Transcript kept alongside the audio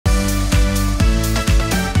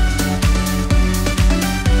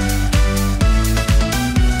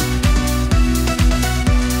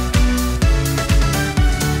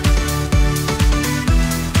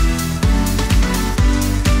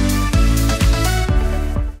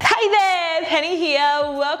Penny here,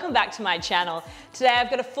 welcome back to my channel. Today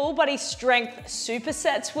I've got a full body strength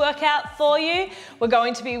supersets workout for you. We're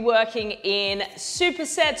going to be working in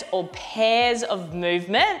supersets or pairs of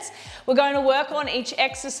movements. We're going to work on each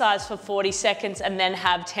exercise for 40 seconds and then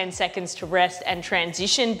have 10 seconds to rest and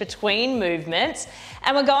transition between movements.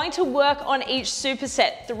 And we're going to work on each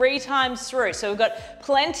superset 3 times through. So we've got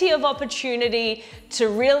plenty of opportunity to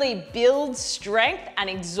really build strength and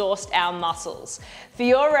exhaust our muscles. For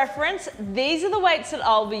your reference, these are the weights that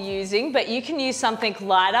I'll be using, but you can use something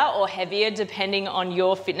lighter or heavier depending on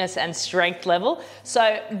your fitness and strength level.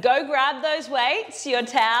 So go grab those weights, your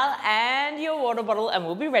towel and your water bottle, and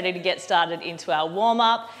we'll be ready to get started into our warm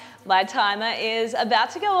up. My timer is about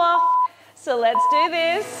to go off, so let's do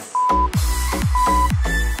this.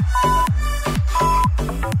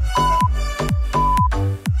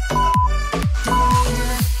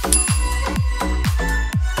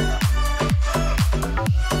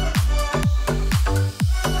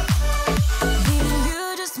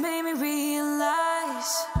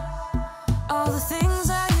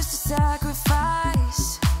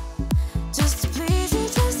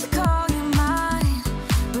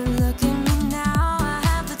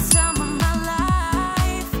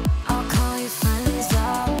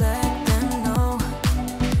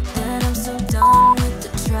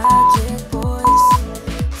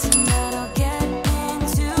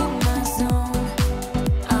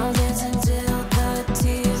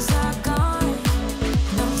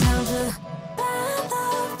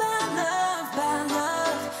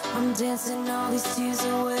 Dancing all these tears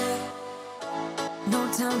away. No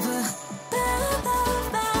time for bad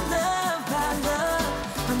love, bad love, bad love.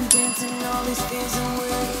 I'm dancing all these fears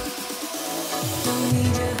away. Don't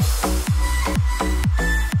need you.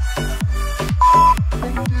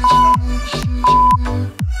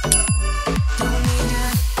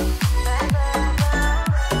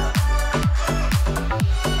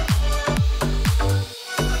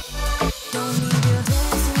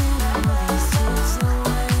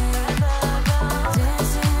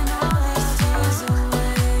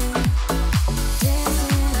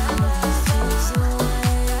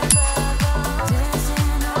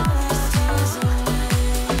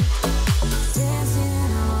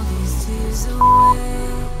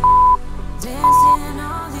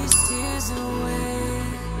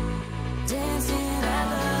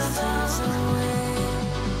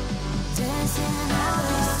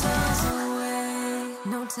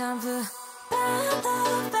 Time for bad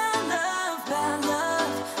love, bad love, bad love.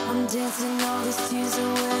 I'm dancing all these tears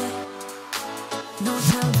away. No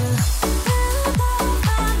time for bad love,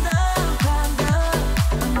 bad love, bad love.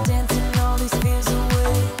 I'm dancing all these fears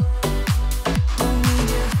away. Don't need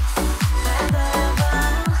you. Bad love,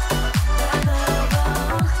 bad love, bad love.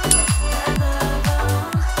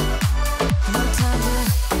 No time for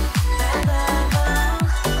bad love, bad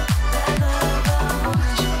love.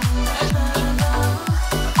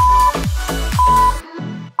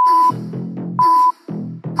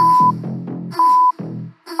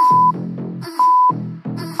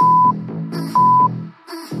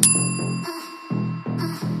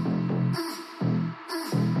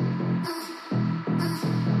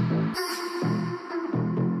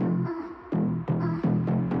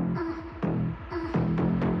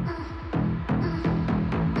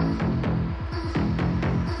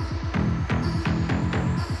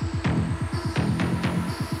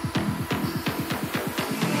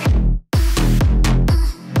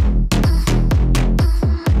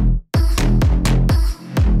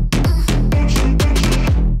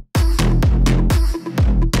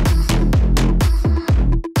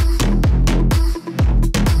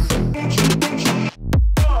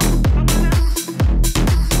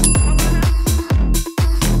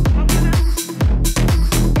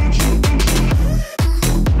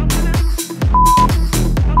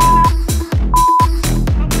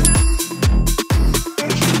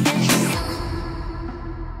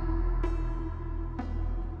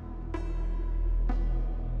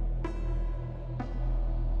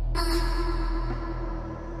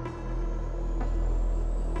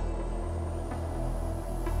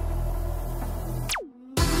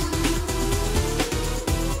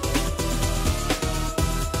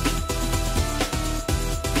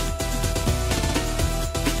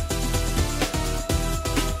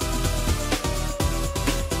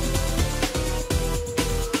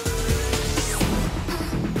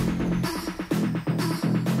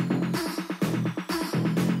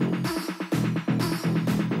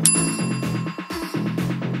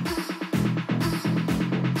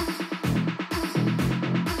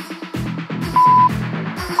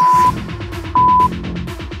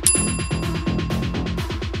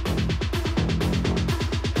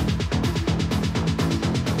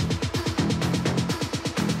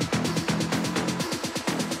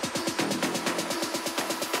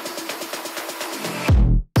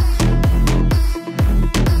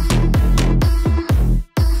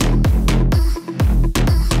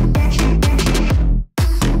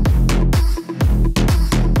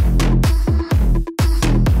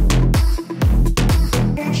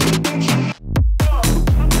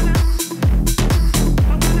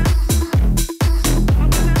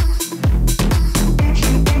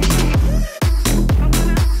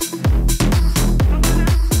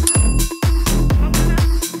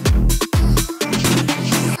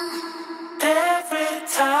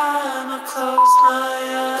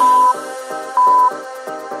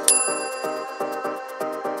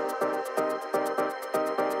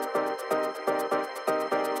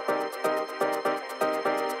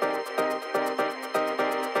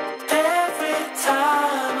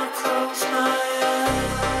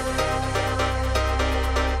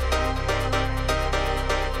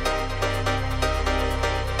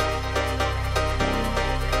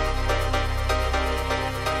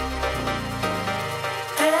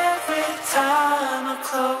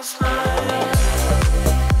 close my eyes.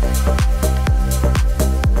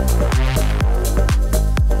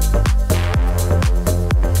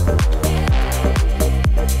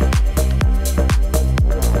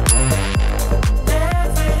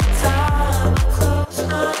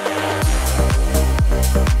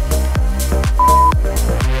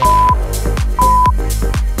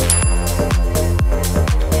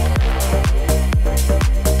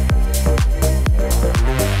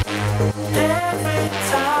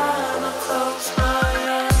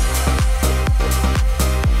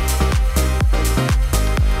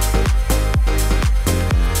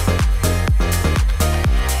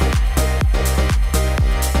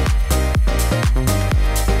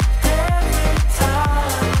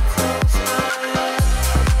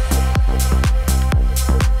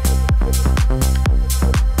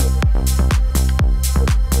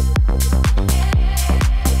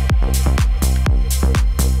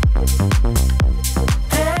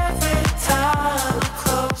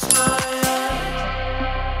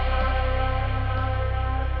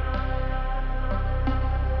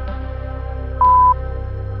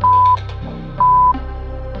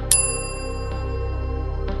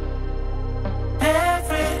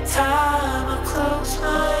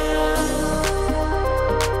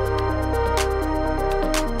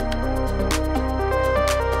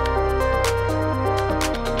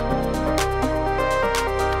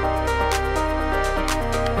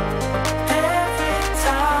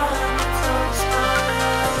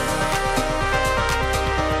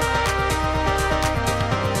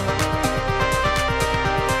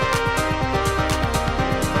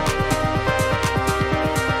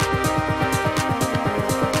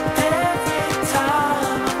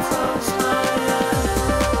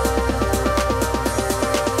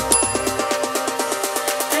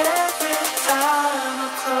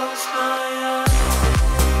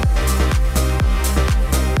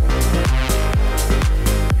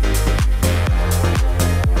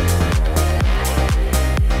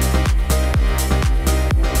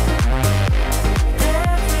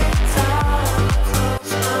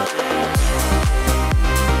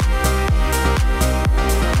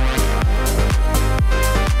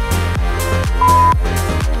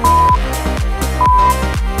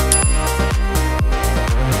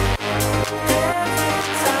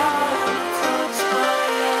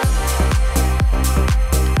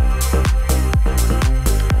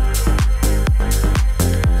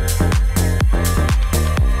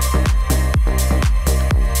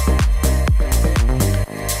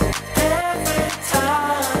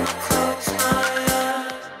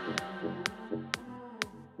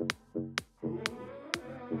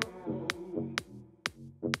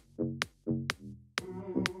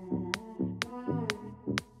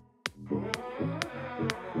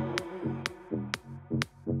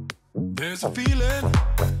 There's a feeling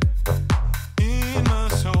in my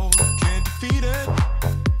soul, can't defeat it.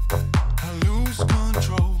 I lose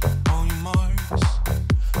control on your marks.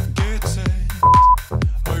 Get set,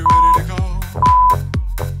 are you ready to go?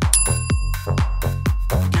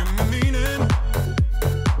 Give me meaning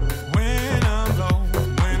when I'm low,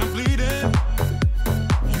 when I'm bleeding.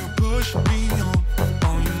 You push me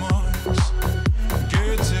on your marks.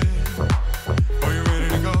 Get set, are you ready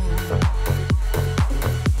to go?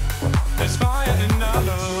 There's fire in our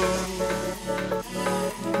love.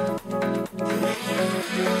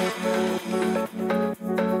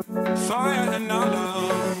 Fire in our love.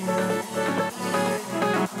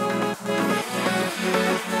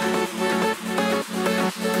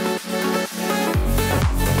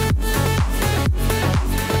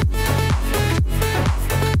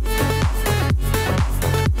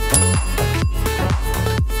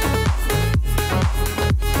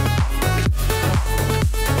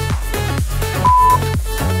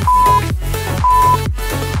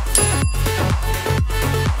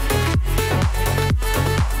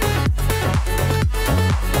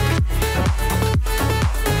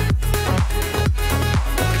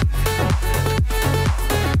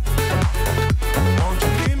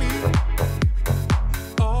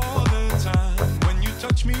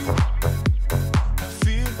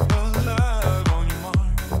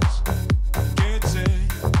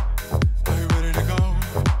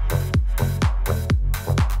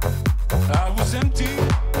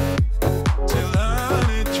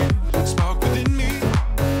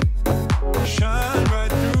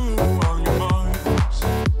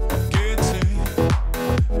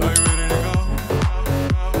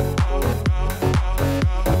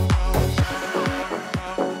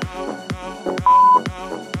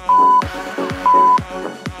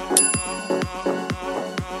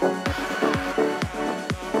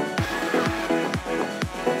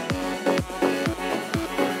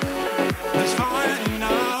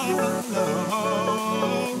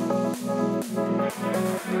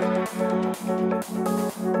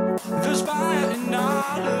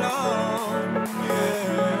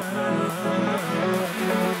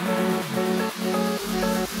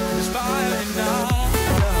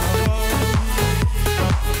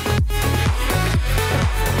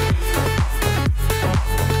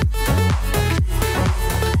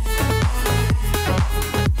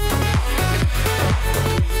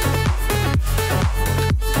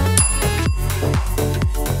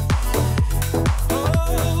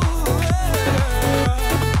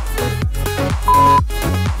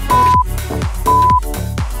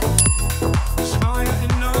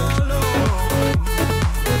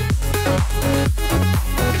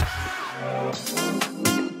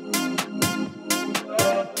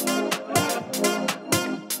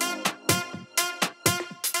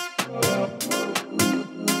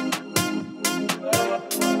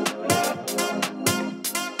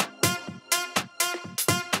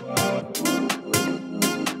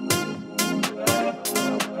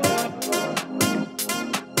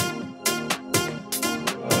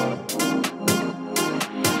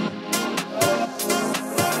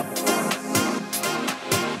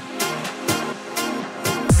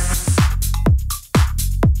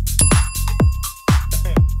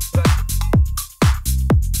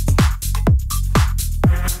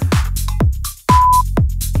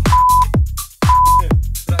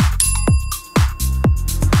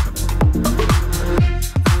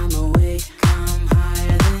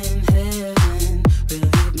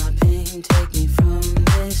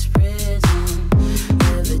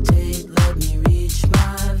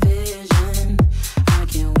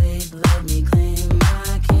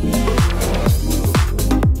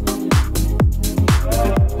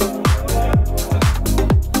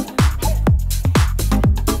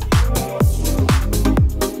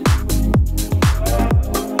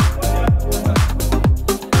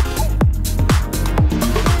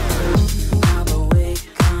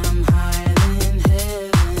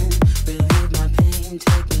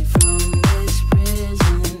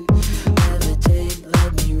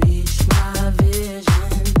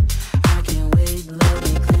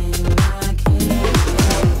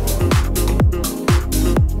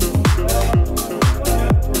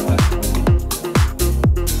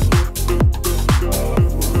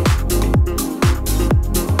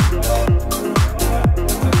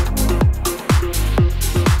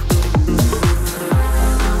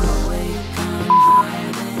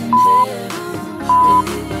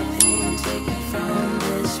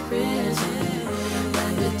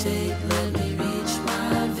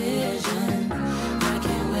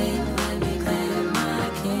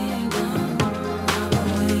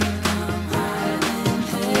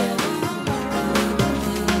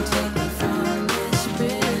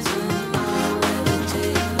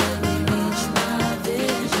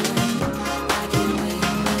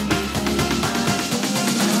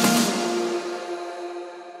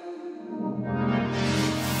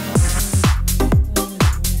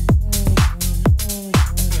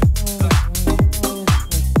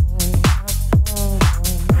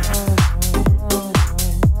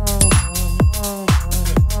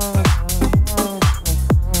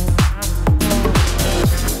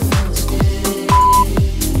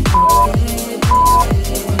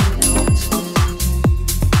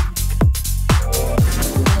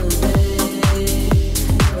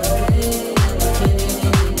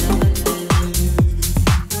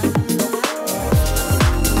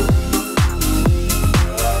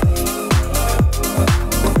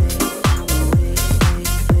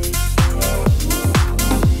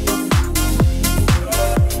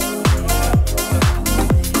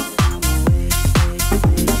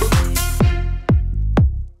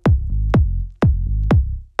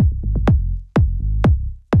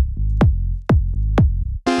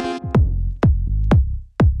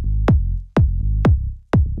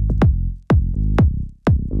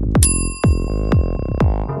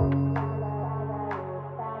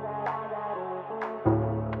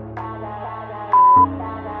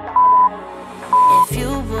 If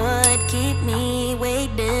you would keep me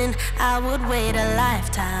waiting, I would wait a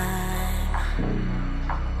lifetime.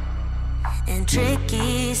 In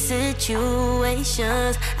tricky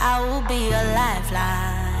situations, I will be a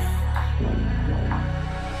lifeline.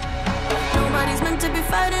 Nobody's meant to be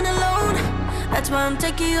fighting alone. That's why I'm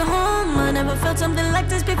taking you home. I never felt something like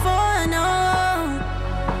this before, no.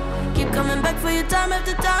 Keep coming back for you time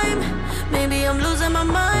after time. Maybe I'm losing my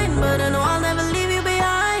mind, but I know I'll never leave you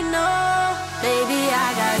behind, no. Baby,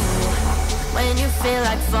 I got you. When you feel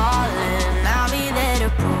like falling, I'll be there to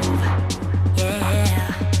prove,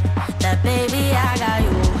 yeah, that baby, I got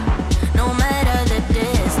you. No matter the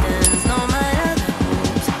distance, no matter the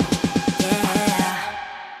moves, yeah,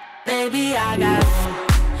 baby, I got you.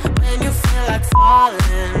 When you feel like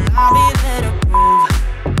falling, I'll be there to prove,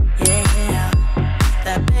 yeah,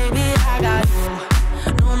 that baby, I got you.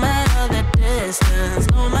 No matter the distance,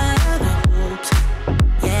 no matter the moves,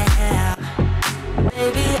 yeah,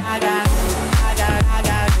 baby, I got you. I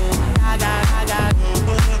got you. I got you. I got you.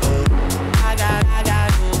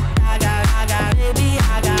 Baby,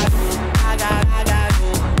 I got you. I got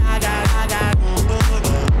you. I got you.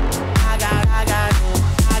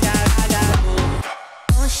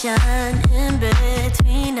 Ocean in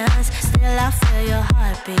between us, still I feel your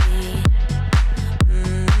heartbeat.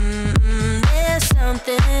 There's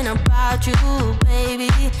something about you, baby,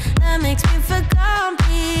 that makes me feel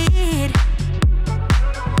complete.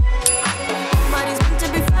 Nobody's meant to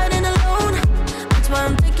be fighting alone. That's why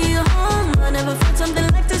I'm taking you home. I never felt something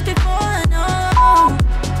like this before, no.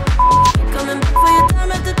 Keep coming back for you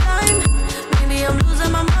time after time. Maybe I'm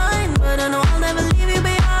losing my mind, but I know I'll never leave you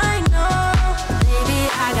behind, no. Baby,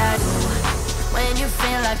 I got you. When you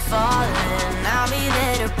feel like falling, I'll be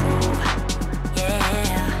there to prove,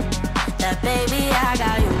 yeah, that baby, I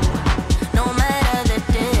got you. No matter the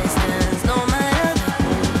distance, no matter the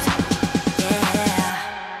moves, yeah,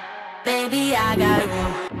 baby, I got you.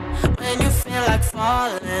 When you feel like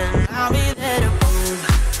falling, I'll be there to prove,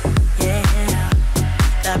 yeah,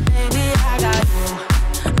 that baby, I got you.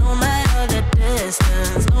 No matter the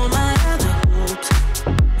distance, no matter the moves,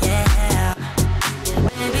 yeah,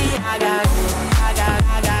 baby, I got you. I got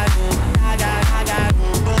you. I got you. I got you.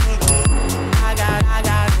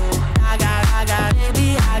 Baby,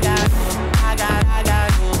 I got you. I got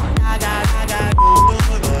you. I got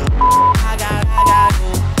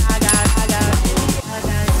you.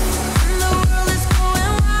 And the world is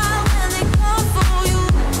going wild when they come for you.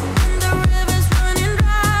 And the river's running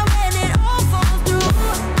dry when it all falls through.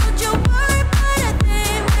 Don't you worry about a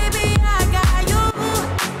thing, baby, I got you.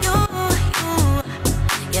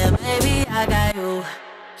 Yeah, baby, I got you.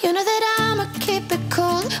 You know that I'ma keep it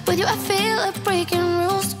cool. With you I feel like breaking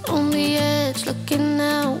rules. On the edge, looking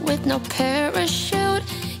out with no parachute.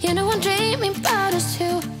 You know I'm dreaming about us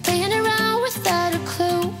two, playing around without a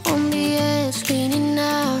clue. On the edge, leaning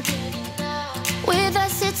out. With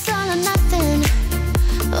us it's all or nothing.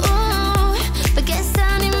 Ooh, but guess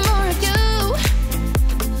I need more of you.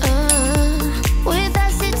 With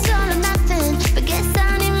us it's all or nothing, but guess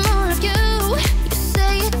I need more of you. You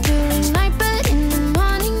say it during night, but in the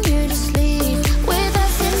morning you just leave. With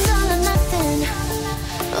us it's all or nothing.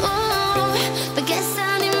 Ooh, but guess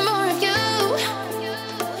I need more of you.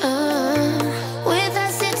 With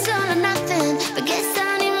us it's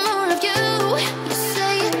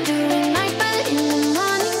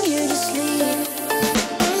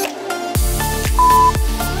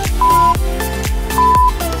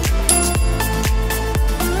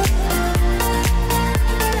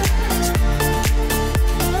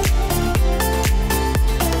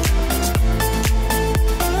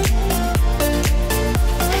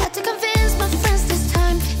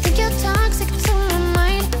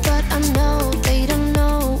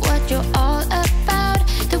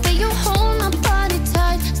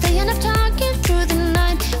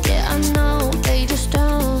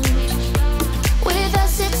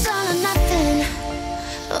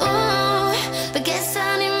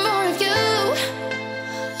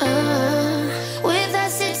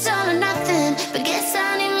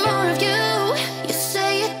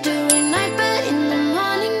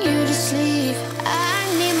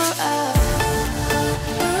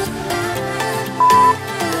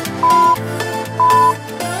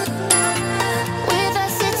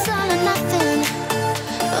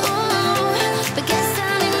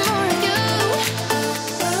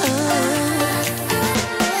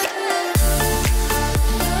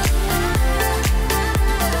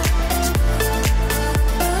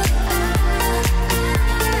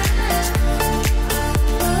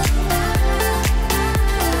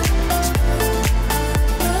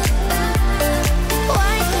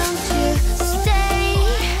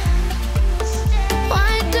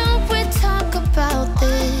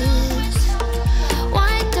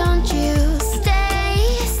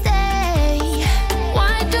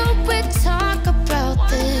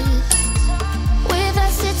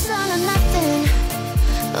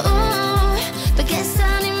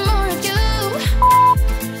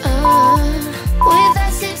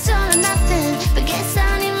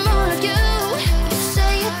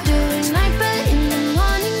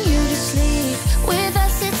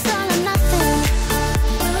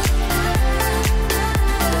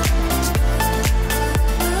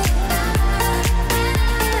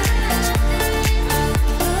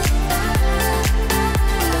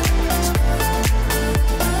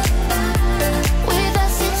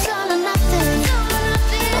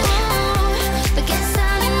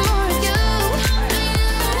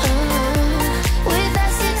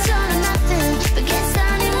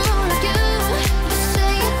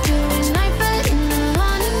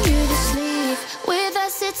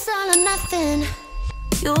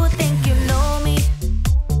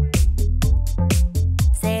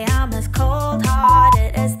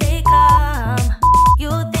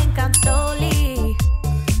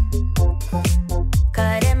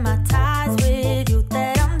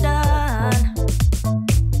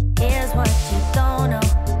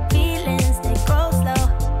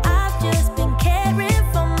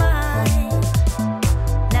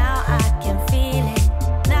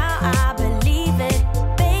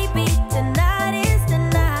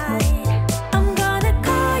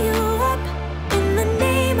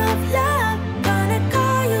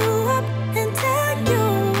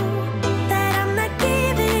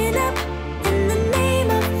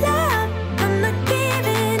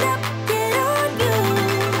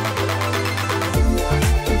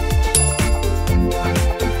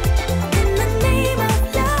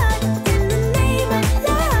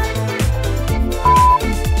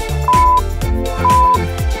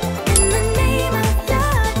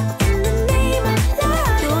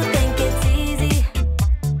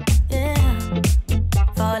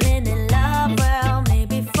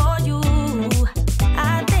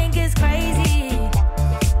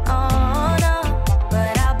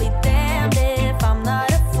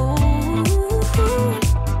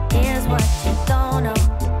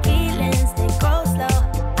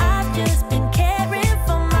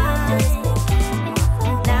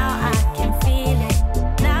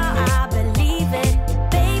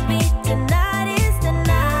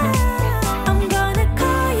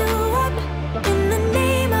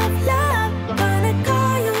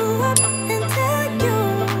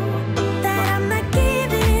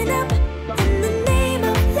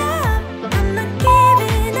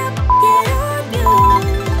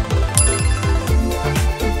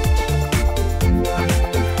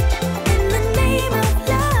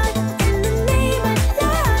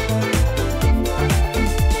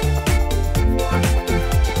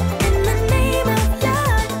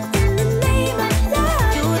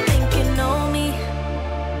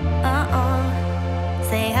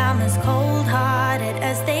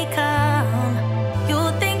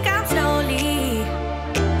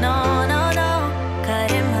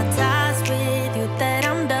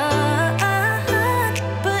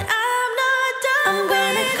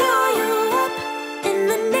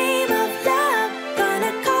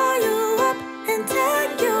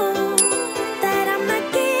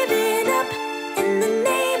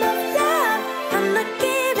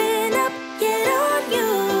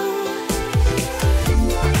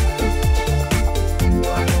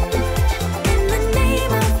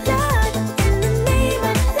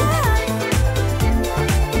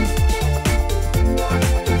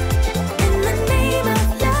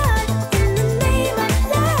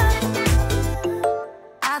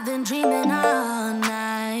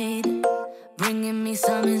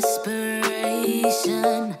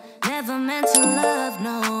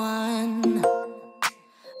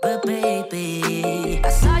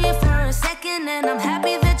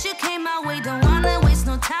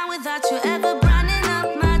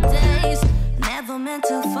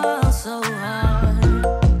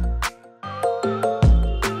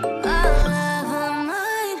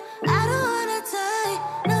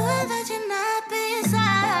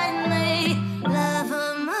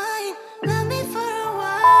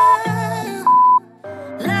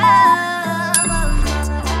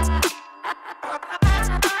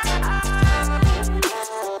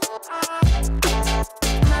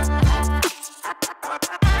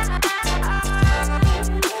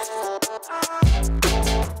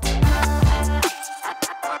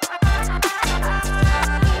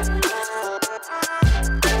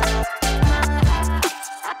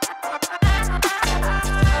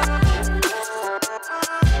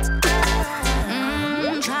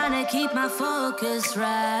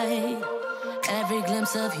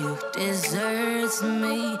absence of you deserts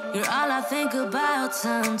me. You're all I think about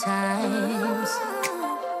sometimes.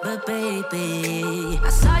 But baby, I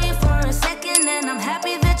saw you for a second and I'm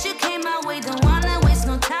happy that you came my way. Don't wanna waste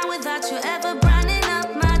no time without you ever brightening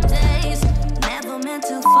up my days. Never meant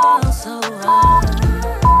to fall so hard.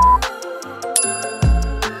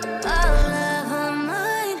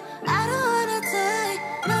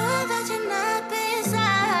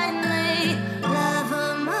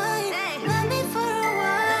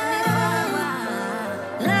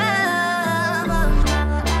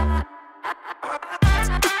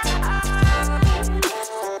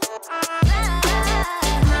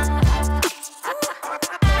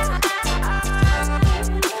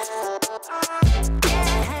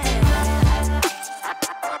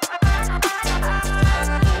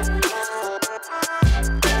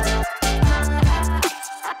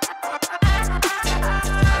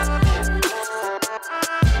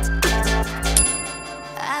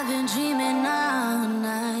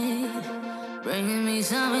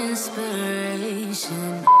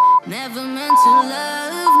 Never meant to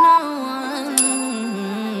love no one.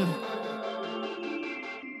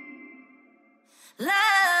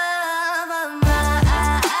 Love of mine. Love of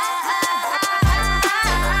mine.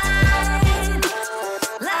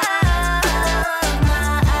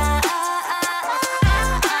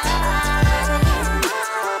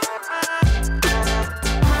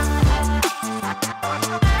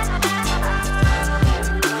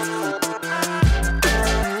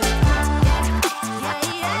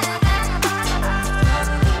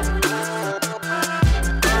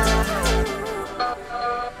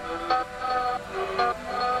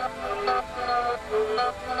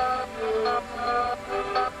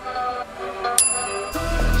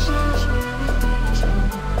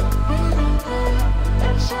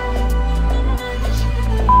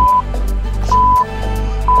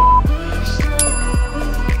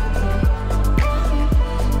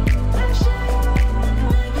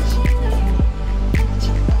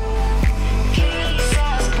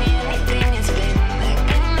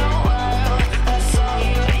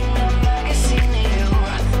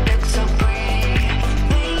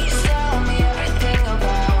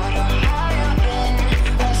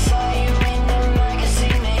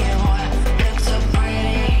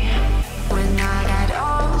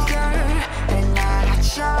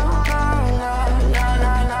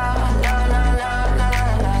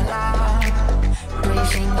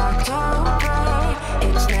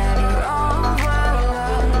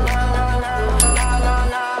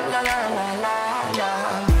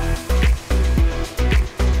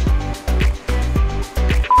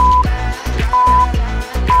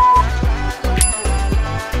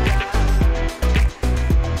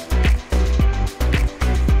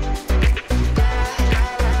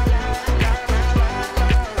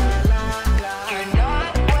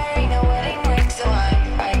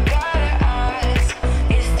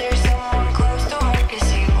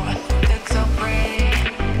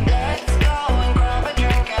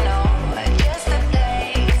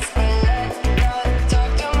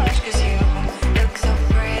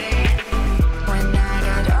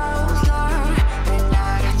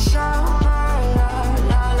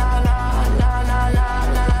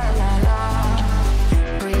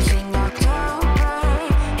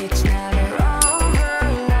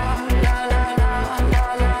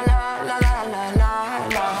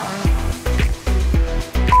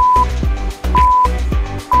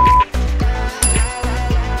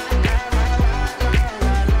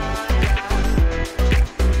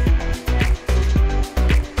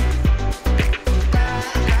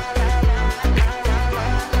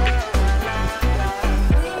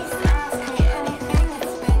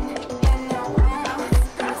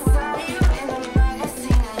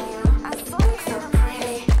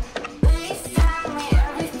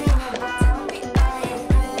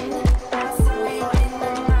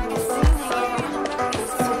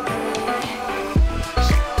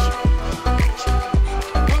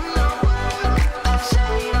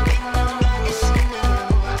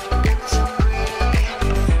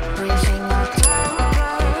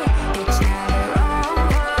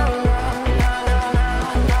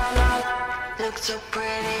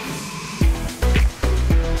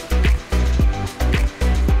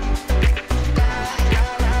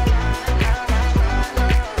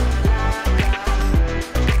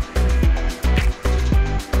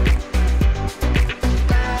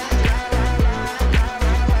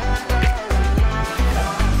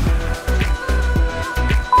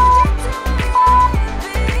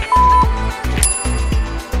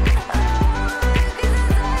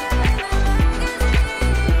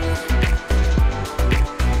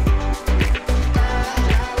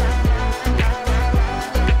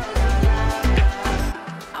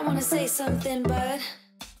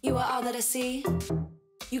 You are all that I see.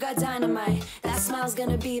 You got dynamite, that smile's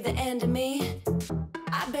gonna be the end of me.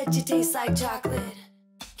 I bet you taste like chocolate.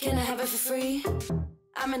 Can I have it for free?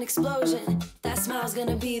 I'm an explosion, that smile's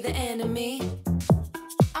gonna be the end of me.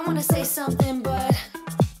 I wanna say something, but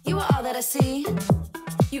you are all that I see.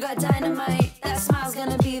 You got dynamite, that smile's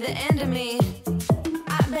gonna be the end of me.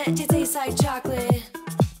 I bet you taste like chocolate.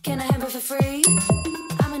 Can I have it for free?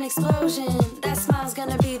 I'm an explosion, that smile's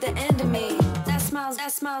gonna be the end of me.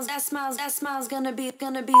 That smile's gonna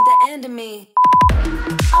be the end of me.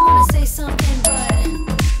 I wanna say something, but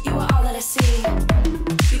you are all that I see.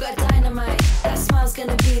 You got dynamite, that smile's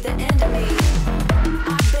gonna be the end of me.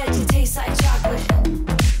 I bet you taste like chocolate.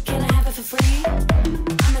 Can I have it for free?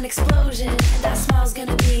 I'm an explosion, and that smile's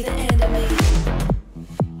gonna be the end of me.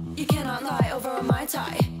 You cannot lie over a Mai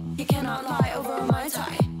Tai. You cannot lie over a Mai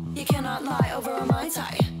Tai. You cannot lie over a Mai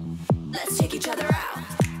Tai. Let's take each other out.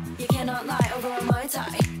 You cannot lie over a Mai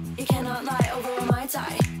Tai. You cannot lie over a Mai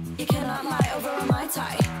Tai. You cannot lie over a Mai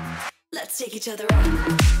Tai. Let's take each other out.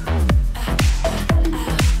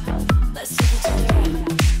 Let's take each other out.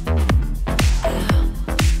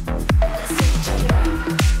 Let's take each other out.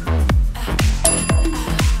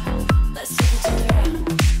 Let's take each other out.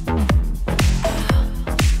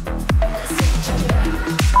 Let's take each other out.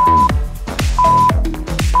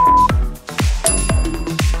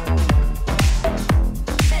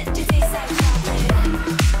 Bet you taste like chocolate.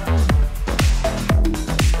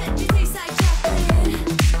 Bet you taste like chocolate.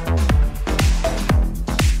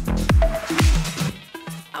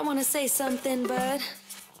 I wanna say something, but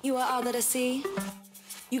you are all that I see.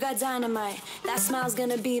 You got dynamite, that smile's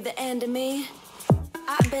gonna be the end of me.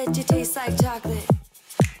 I bet you taste like chocolate.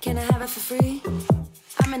 Can I have it for free?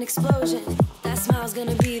 I'm an explosion, that smile's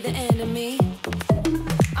gonna be the end of me.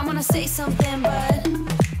 I wanna say something, but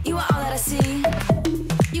you are all that I see.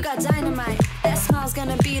 You got dynamite, that smile's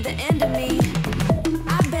gonna be the end of me.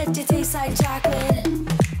 I bet you taste like chocolate.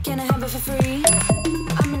 Can I have it for free?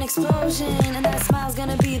 I'm an explosion, and that smile's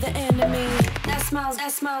gonna be the end of me. That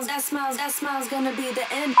smile's gonna be the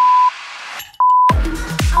end.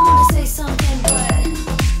 I wanna say something, but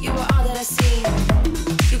you are all that I see.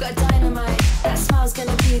 You got dynamite, that smile's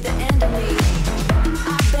gonna be the end of me.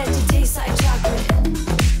 I bet you taste like chocolate.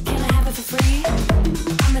 Can I have it for free?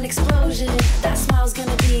 I'm an explosion, that smile's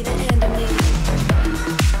gonna be the end of me.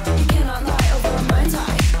 You cannot lie over a Mai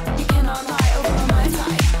Tai. You cannot lie over a Mai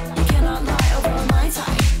Tai. You cannot lie over a Mai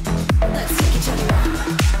Tai. Let's take each other out.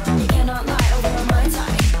 You cannot lie over a Mai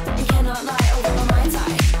Tai. You cannot lie over a Mai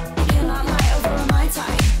Tai. You cannot lie over a Mai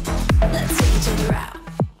Tai. Let's take each other out.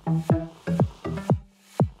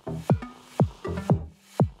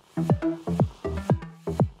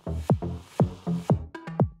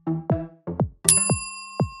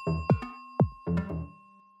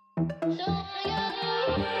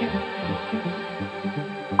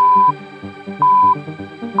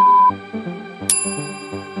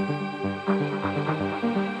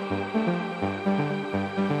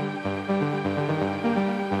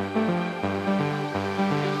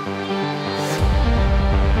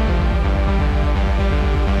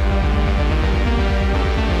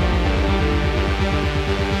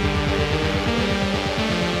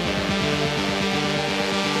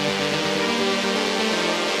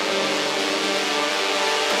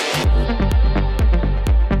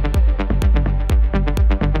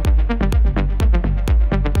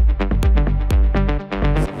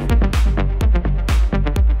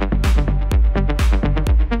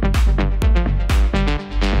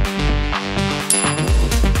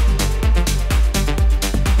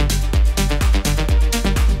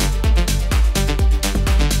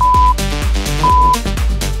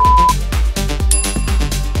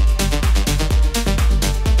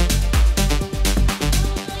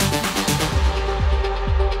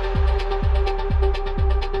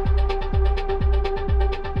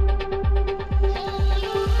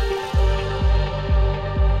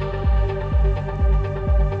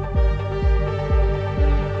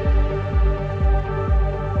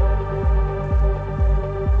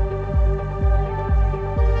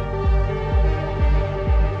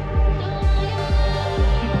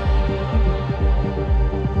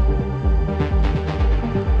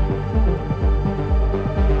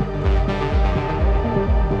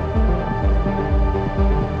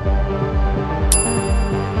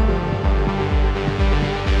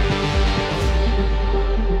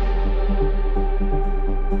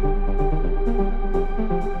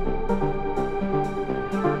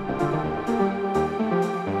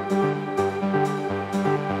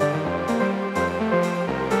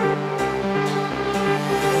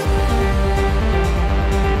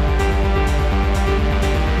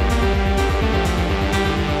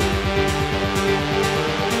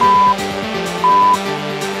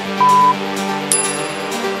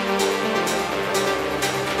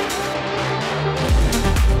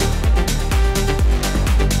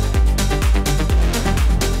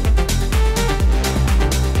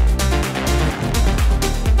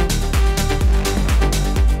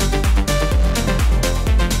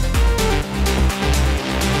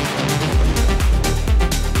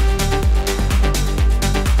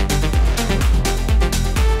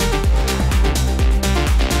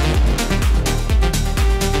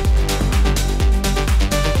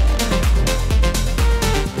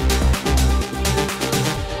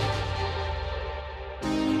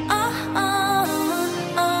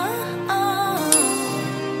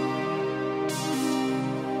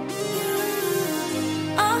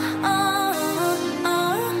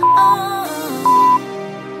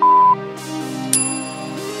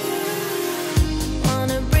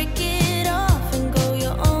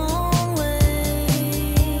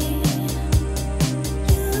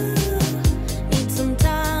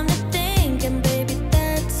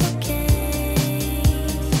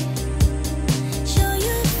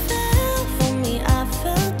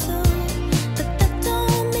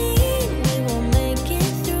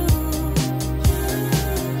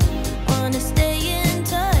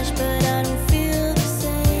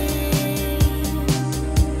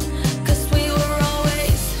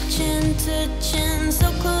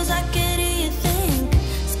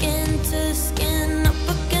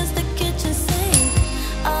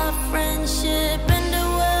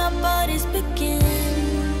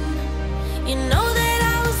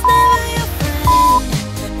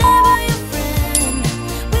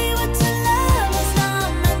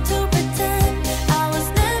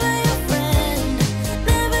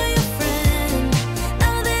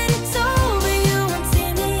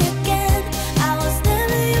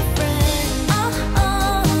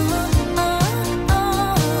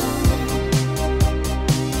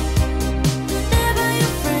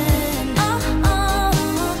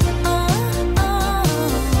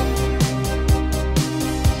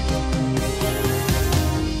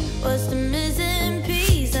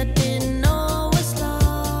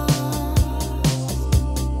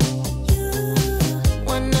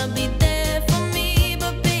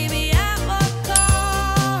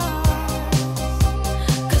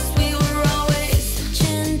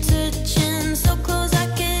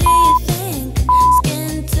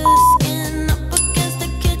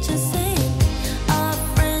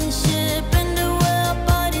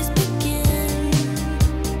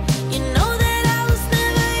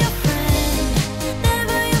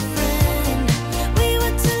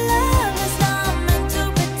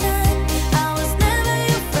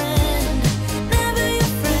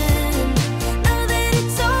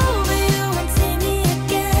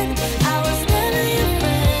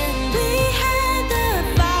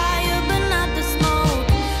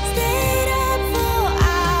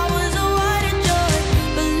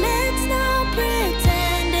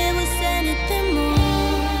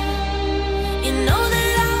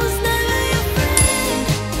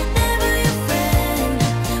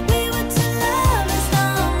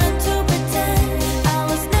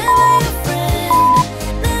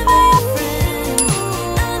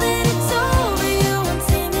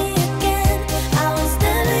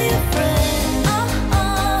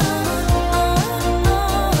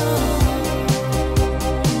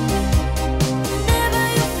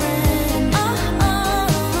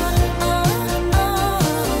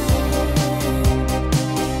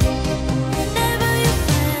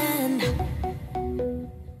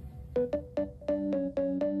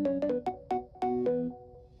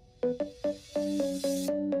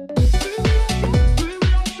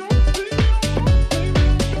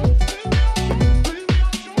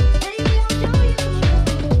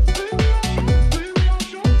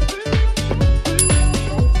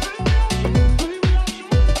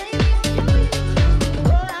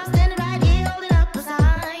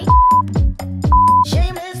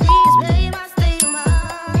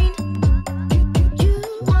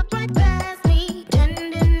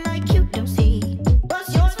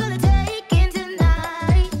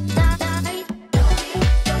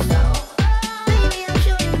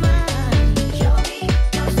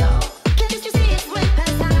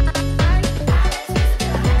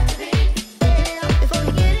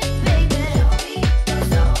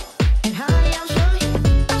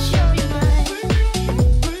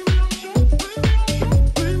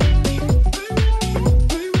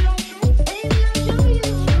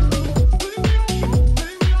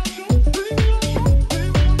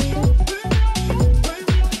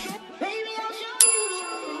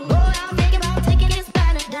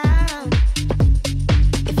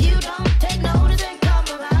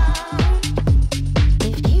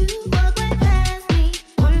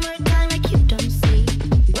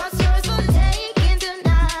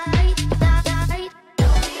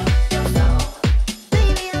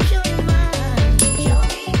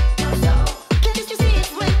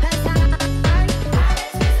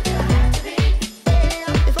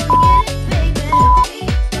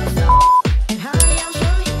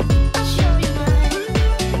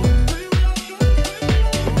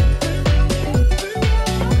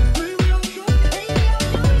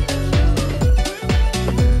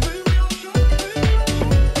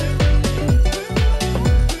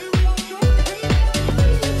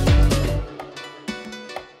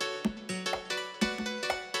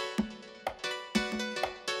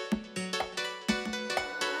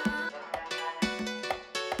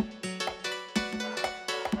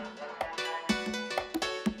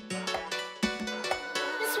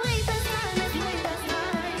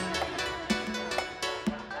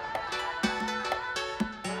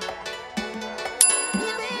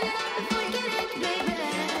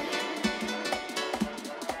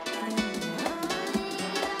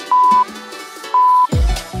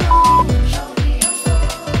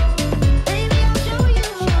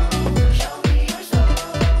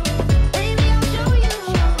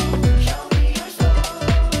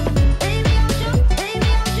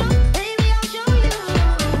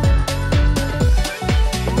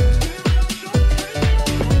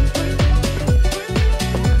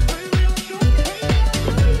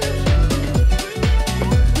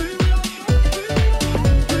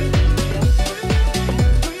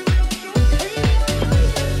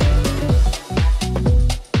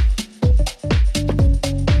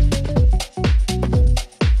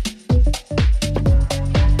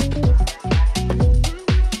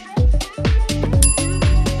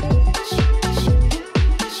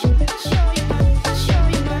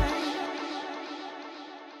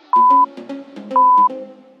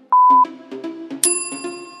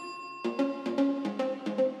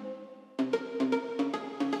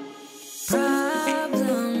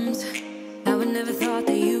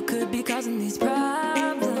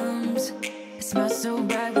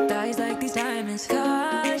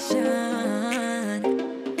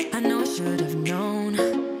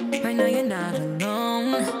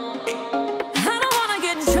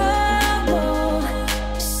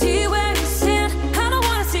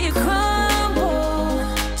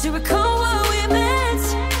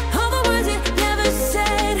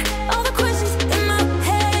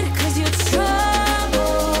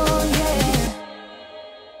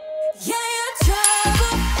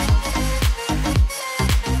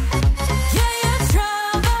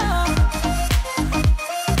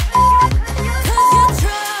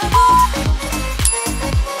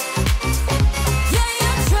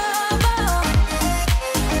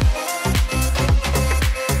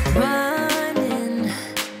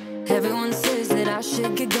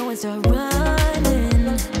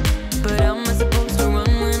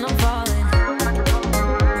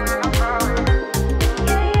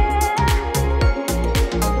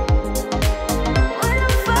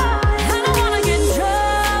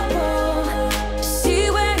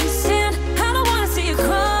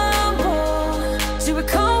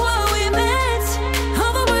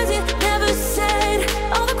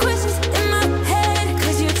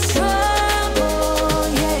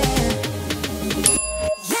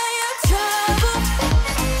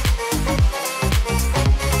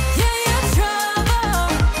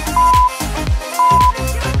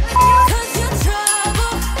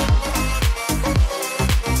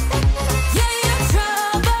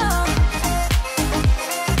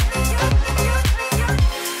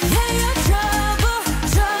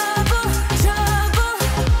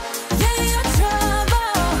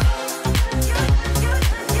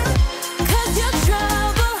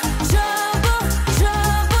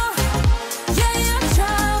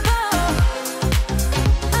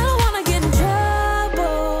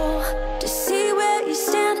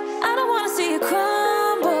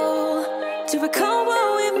 recall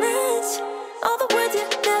what we meant, all the words you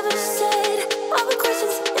never said, all the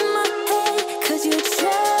questions in my head, 'cause you're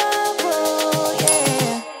trouble,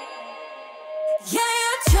 yeah. Yeah,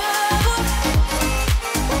 you're trouble.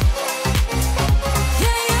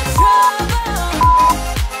 Yeah, you're trouble.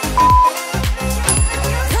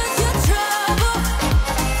 'Cause you're trouble.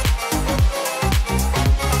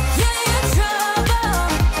 Yeah, you're trouble.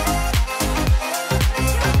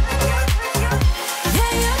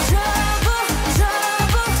 Yeah, you're trouble,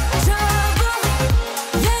 trouble, trouble.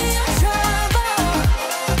 Yeah, you're trouble.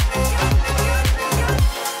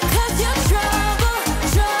 'Cause you're trouble,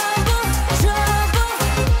 trouble, trouble.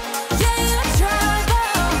 Yeah, you're trouble.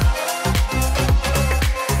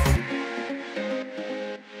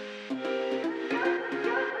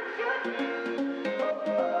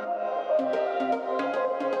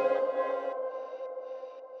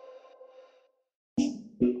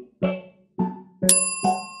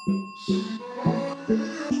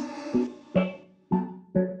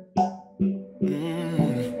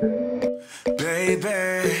 Baby,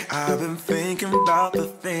 I've been thinking about the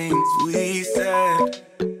things we said.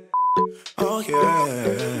 Oh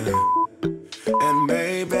yeah. And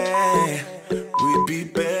maybe we'd be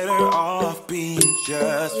better off being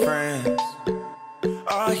just friends.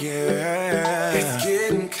 Oh yeah. It's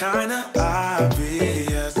getting kinda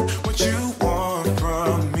obvious what you want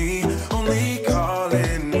from me. Only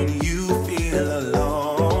calling when you feel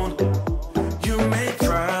alone. You make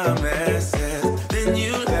promises, then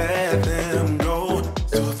you let them go.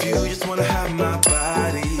 So if you just wanna have my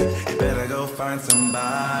body, you better go find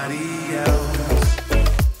somebody else.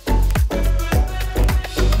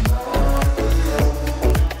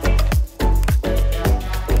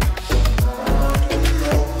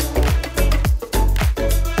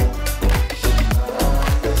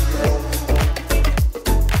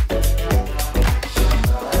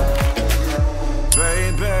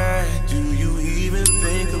 Baby, do you even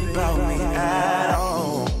think about me at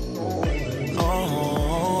all?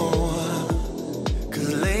 Oh, 'cause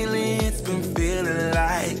lately it's been feeling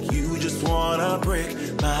like you just wanna break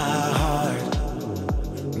my heart.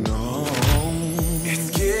 No, it's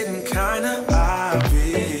getting kinda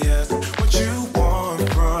obvious what you want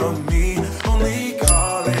from me. Only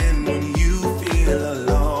calling when you feel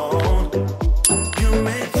alone. You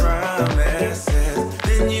make promises,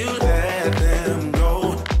 then you let them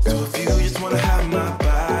go. So if you just wanna have my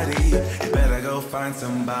body, you better go find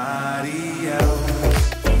somebody else.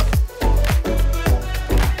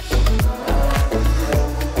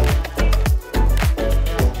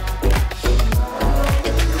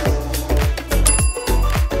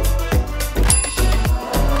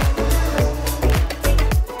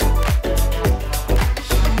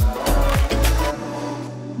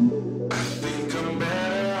 I think I'm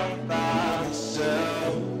better off by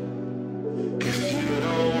myself. If you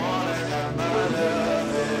don't wanna have my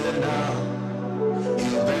love now,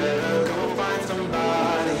 you better go find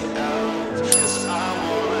somebody else. 'Cause I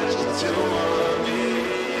want you to want me.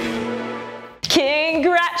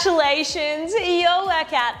 Congratulations, your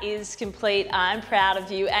workout is complete. I'm proud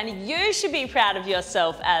of you and you should be proud of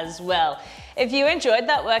yourself as well. If you enjoyed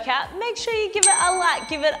that workout, make sure you give it a like,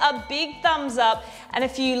 give it a big thumbs up. And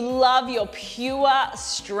if you love your pure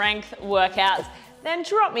strength workouts, then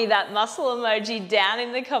drop me that muscle emoji down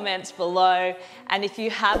in the comments below. And if you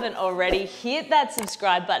haven't already, hit that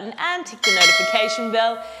subscribe button and tick the notification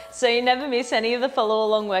bell so you never miss any of the follow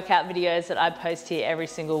along workout videos that I post here every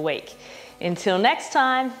single week. Until next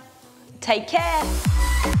time, take care.